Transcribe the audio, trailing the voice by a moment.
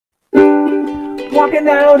walking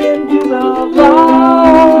out into the light.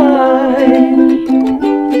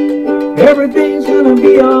 Everything's gonna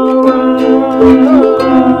be alright.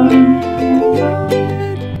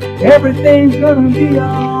 Everything's gonna be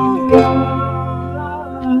alright.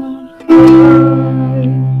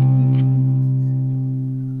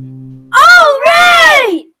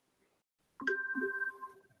 Alright!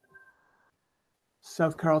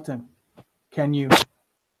 South Carleton, can you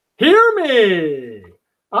hear me?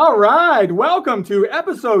 All right, welcome to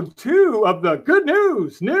episode 2 of the Good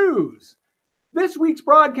News. This week's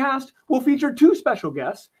broadcast will feature 2 special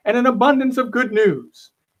guests and an abundance of good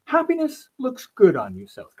news. Happiness looks good on you,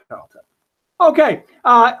 South Carleton. Okay,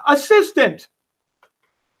 assistant,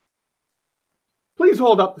 please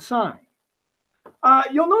hold up the sign.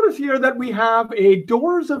 You'll notice here that we have a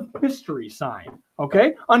Doors of Mystery sign,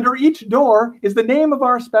 okay? Under each door is the name of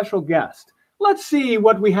our special guest. Let's see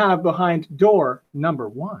what we have behind door number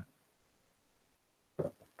 1.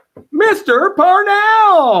 Mr.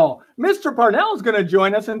 Parnell! Mr. Parnell is going to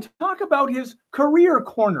join us and talk about his Career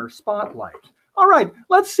Corner Spotlight. All right,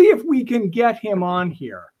 let's see if we can get him on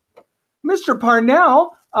here. Mr.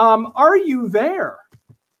 Parnell, are you there?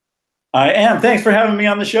 I am. Thanks for having me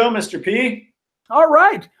on the show, Mr. P. All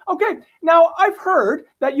right. Okay. Now, I've heard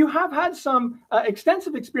that you have had some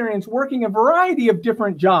extensive experience working a variety of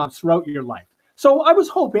different jobs throughout your life. So I was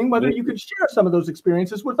hoping whether you could share some of those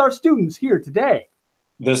experiences with our students here today.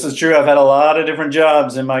 This is true. I've had a lot of different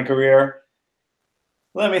jobs in my career.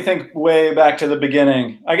 Let me think way back to the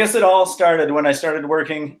beginning. I guess it all started when I started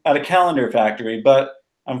working at a calendar factory, but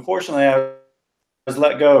unfortunately I was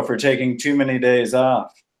let go for taking too many days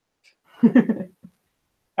off.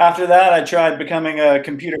 After that, I tried becoming a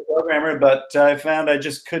computer programmer, but I found I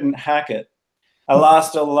just couldn't hack it. I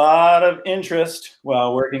lost a lot of interest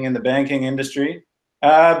while working in the banking industry.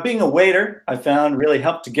 Being a waiter, I found really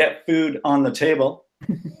helped to get food on the table.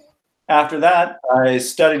 After that, I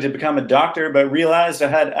studied to become a doctor, but realized I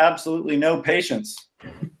had absolutely no patience.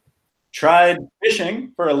 Tried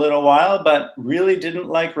fishing for a little while, but really didn't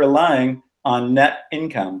like relying on net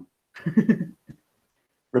income.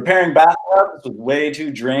 Repairing bathtubs was way too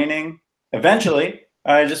draining. Eventually,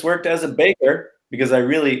 I just worked as a baker because I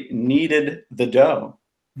really needed the dough.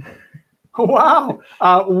 Wow.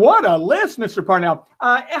 What a list, Mr. Parnell.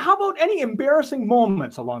 How about any embarrassing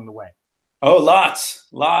moments along the way? Oh,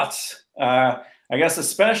 lots. I guess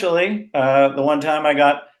especially the one time I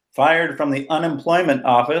got fired from the unemployment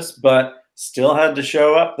office, but still had to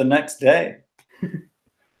show up the next day.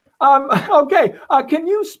 Okay. Can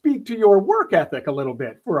you speak to your work ethic a little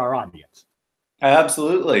bit for our audience?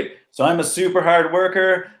 Absolutely. So I'm a super hard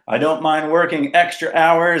worker. I don't mind working extra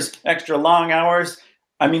hours, extra long hours.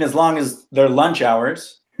 I mean, as long as they're lunch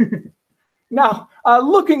hours. Now,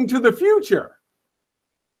 looking to the future.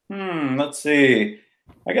 Let's see.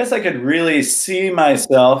 I guess I could really see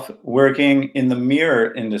myself working in the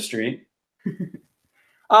mirror industry.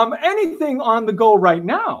 Anything on the go right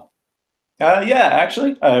now? Yeah,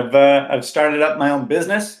 actually, I've started up my own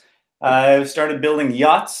business. I've started building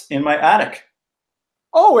yachts in my attic.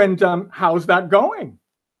 Oh, and how's that going?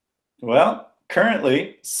 Well,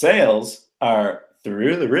 currently sales are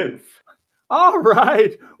through the roof. All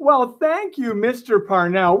right. Well, thank you, Mr.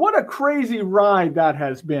 Parnell. What a crazy ride that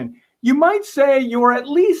has been. You might say you're at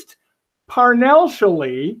least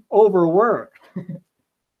Parnell-shally overworked.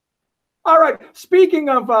 All right. Speaking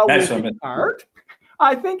of working hard,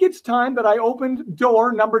 I think it's time that I opened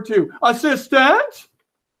door number 2. Assistant,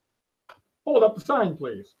 hold up the sign,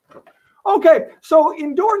 please. Okay, so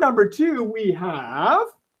in door number 2, we have,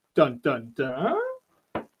 dun, dun, dun,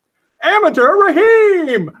 Amateur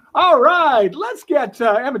Rahim. All right, let's get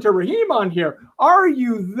Amateur Rahim on here. Are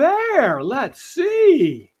you there? Let's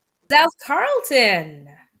see. South Carleton.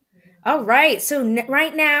 All right, so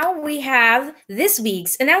right now we have this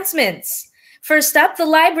week's announcements. First up, the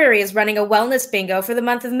library is running a wellness bingo for the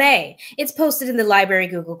month of May. It's posted in the library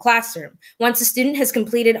Google Classroom. Once a student has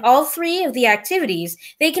completed all 3 of the activities,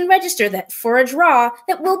 they can register that for a draw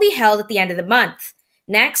that will be held at the end of the month.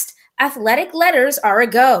 Next, athletic letters are a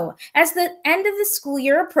go. As the end of the school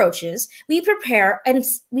year approaches, we're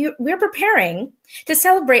preparing to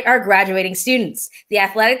celebrate our graduating students. The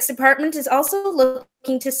athletics department is also looking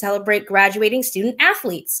to celebrate graduating student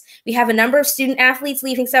athletes. We have a number of student athletes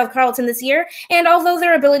leaving South Carleton this year, and although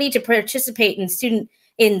their ability to participate in student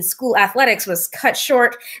in school athletics was cut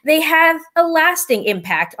short, they have a lasting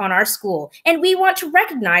impact on our school, and we want to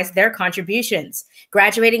recognize their contributions.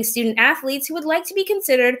 Graduating student athletes who would like to be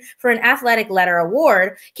considered for an athletic letter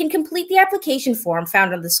award can complete the application form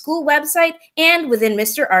found on the school website and within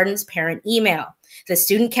Mr. Arden's parent email. The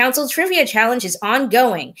Student Council Trivia Challenge is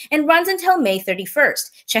ongoing and runs until May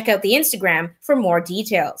 31st. Check out the Instagram for more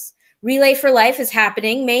details. Relay for Life is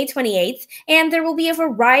happening May 28th, and there will be a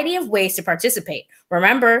variety of ways to participate.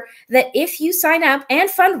 Remember that if you sign up and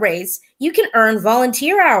fundraise, you can earn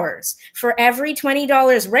volunteer hours. For every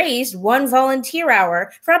 $20 raised, 1 volunteer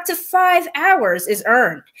hour for up to 5 hours is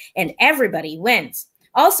earned, and everybody wins.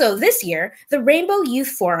 Also, this year, the Rainbow Youth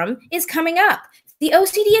Forum is coming up. The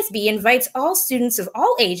OCDSB invites all students of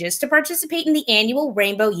all ages to participate in the annual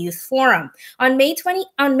Rainbow Youth Forum on May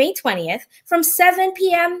 20th from 7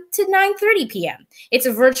 p.m. to 9:30 p.m. It's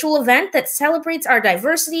a virtual event that celebrates our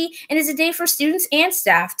diversity and is a day for students and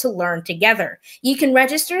staff to learn together. You can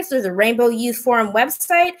register through the Rainbow Youth Forum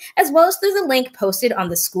website as well as through the link posted on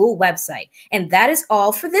the school website. And that is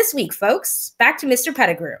all for this week, folks. Back to Mr.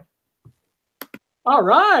 Pettigrew. All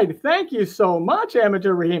right. Thank you so much,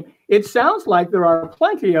 Amateur Raheem. It sounds like there are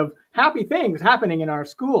plenty of happy things happening in our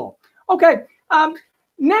school. Okay.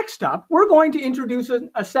 Next up, we're going to introduce a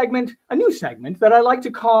new segment that I like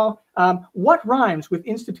to call What Rhymes with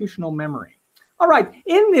Institutional Memory. All right.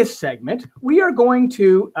 In this segment, we are going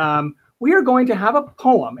to have a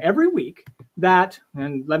poem every week that,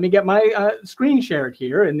 and let me get my screen shared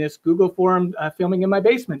here in this Google Forum filming in my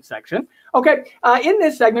basement section. Okay, in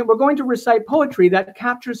this segment, we're going to recite poetry that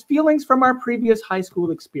captures feelings from our previous high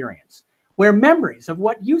school experience, where memories of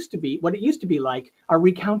what it used to be like are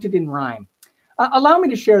recounted in rhyme. Allow me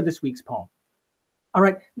to share this week's poem. All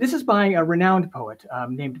right, this is by a renowned poet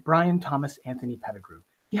named Brian Thomas Anthony Pettigrew.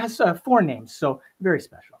 He has 4 names, so very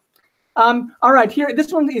special. All right, here,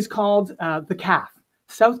 this one is called The Calf,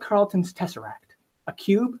 South Carleton's Tesseract, a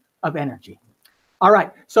cube of energy. All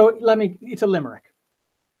right, so it's a limerick.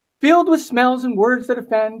 Filled with smells and words that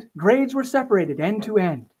offend, grades were separated end to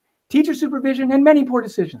end, teacher supervision and many poor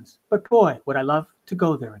decisions. But boy, would I love to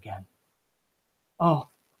go there again. Oh,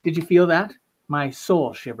 did you feel that? My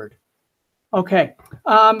soul shivered. Okay,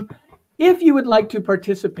 if you would like to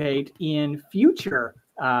participate in future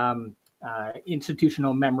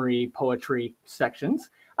institutional memory poetry sections,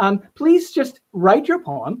 please just write your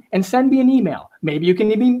poem and send me an email. Maybe you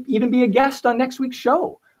can even be a guest on next week's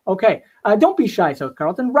show. Okay, don't be shy, South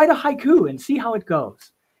Carleton. Write a haiku and see how it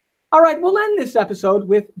goes. All right, we'll end this episode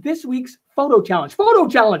with this week's photo challenge. Photo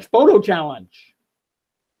challenge, photo challenge.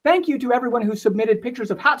 Thank you to everyone who submitted pictures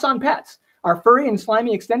of hats on pets. Our furry and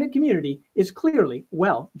slimy extended community is clearly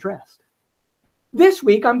well dressed. This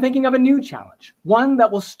week, I'm thinking of a new challenge, one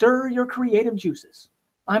that will stir your creative juices.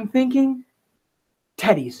 I'm thinking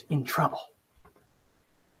Teddy's in trouble.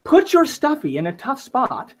 Put your stuffy in a tough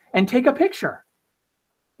spot and take a picture.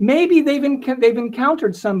 Maybe they've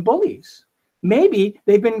encountered some bullies. Maybe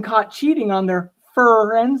they've been caught cheating on their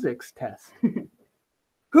forensics test.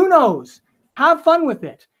 Who knows? Have fun with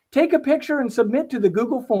it. Take a picture and submit to the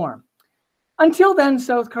Google form. Until then,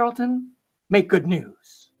 South Carleton, make good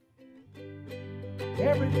news.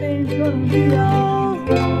 Everything's gonna be all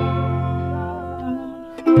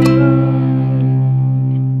right.